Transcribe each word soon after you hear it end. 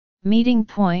Meeting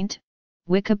point,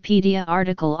 Wikipedia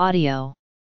article audio.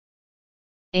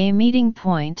 A meeting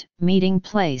point, meeting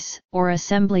place, or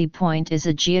assembly point is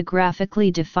a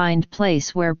geographically defined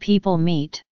place where people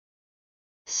meet.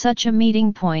 Such a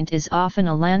meeting point is often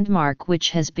a landmark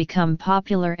which has become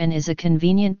popular and is a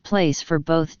convenient place for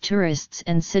both tourists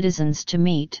and citizens to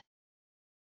meet.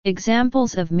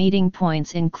 Examples of meeting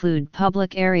points include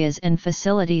public areas and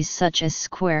facilities such as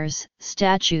squares,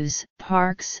 statues,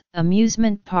 parks,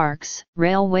 amusement parks,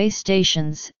 railway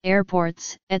stations,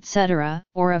 airports, etc.,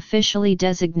 or officially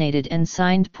designated and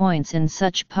signed points in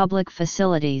such public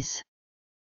facilities.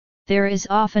 There is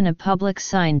often a public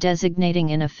sign designating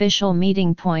an official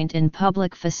meeting point in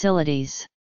public facilities.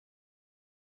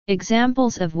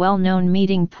 Examples of well-known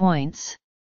meeting points: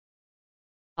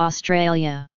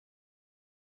 Australia,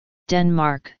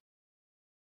 Denmark,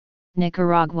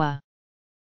 Nicaragua,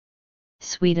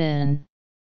 Sweden,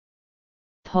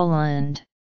 Poland.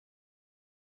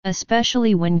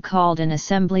 Especially when called an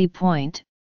assembly point,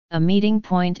 a meeting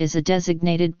point is a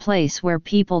designated place where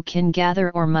people can gather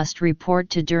or must report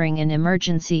to during an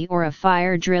emergency or a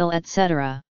fire drill,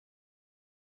 etc.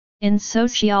 In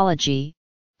sociology,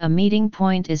 a meeting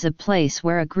point is a place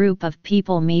where a group of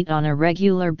people meet on a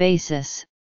regular basis.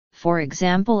 For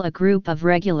example, a group of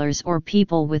regulars or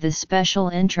people with a special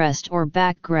interest or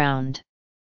background.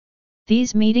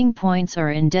 These meeting points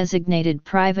are in designated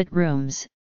private rooms,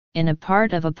 in a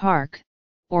part of a park,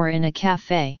 or in a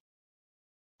cafe.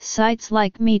 Sites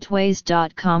like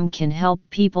meetways.com can help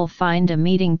people find a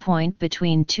meeting point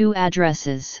between two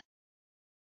addresses.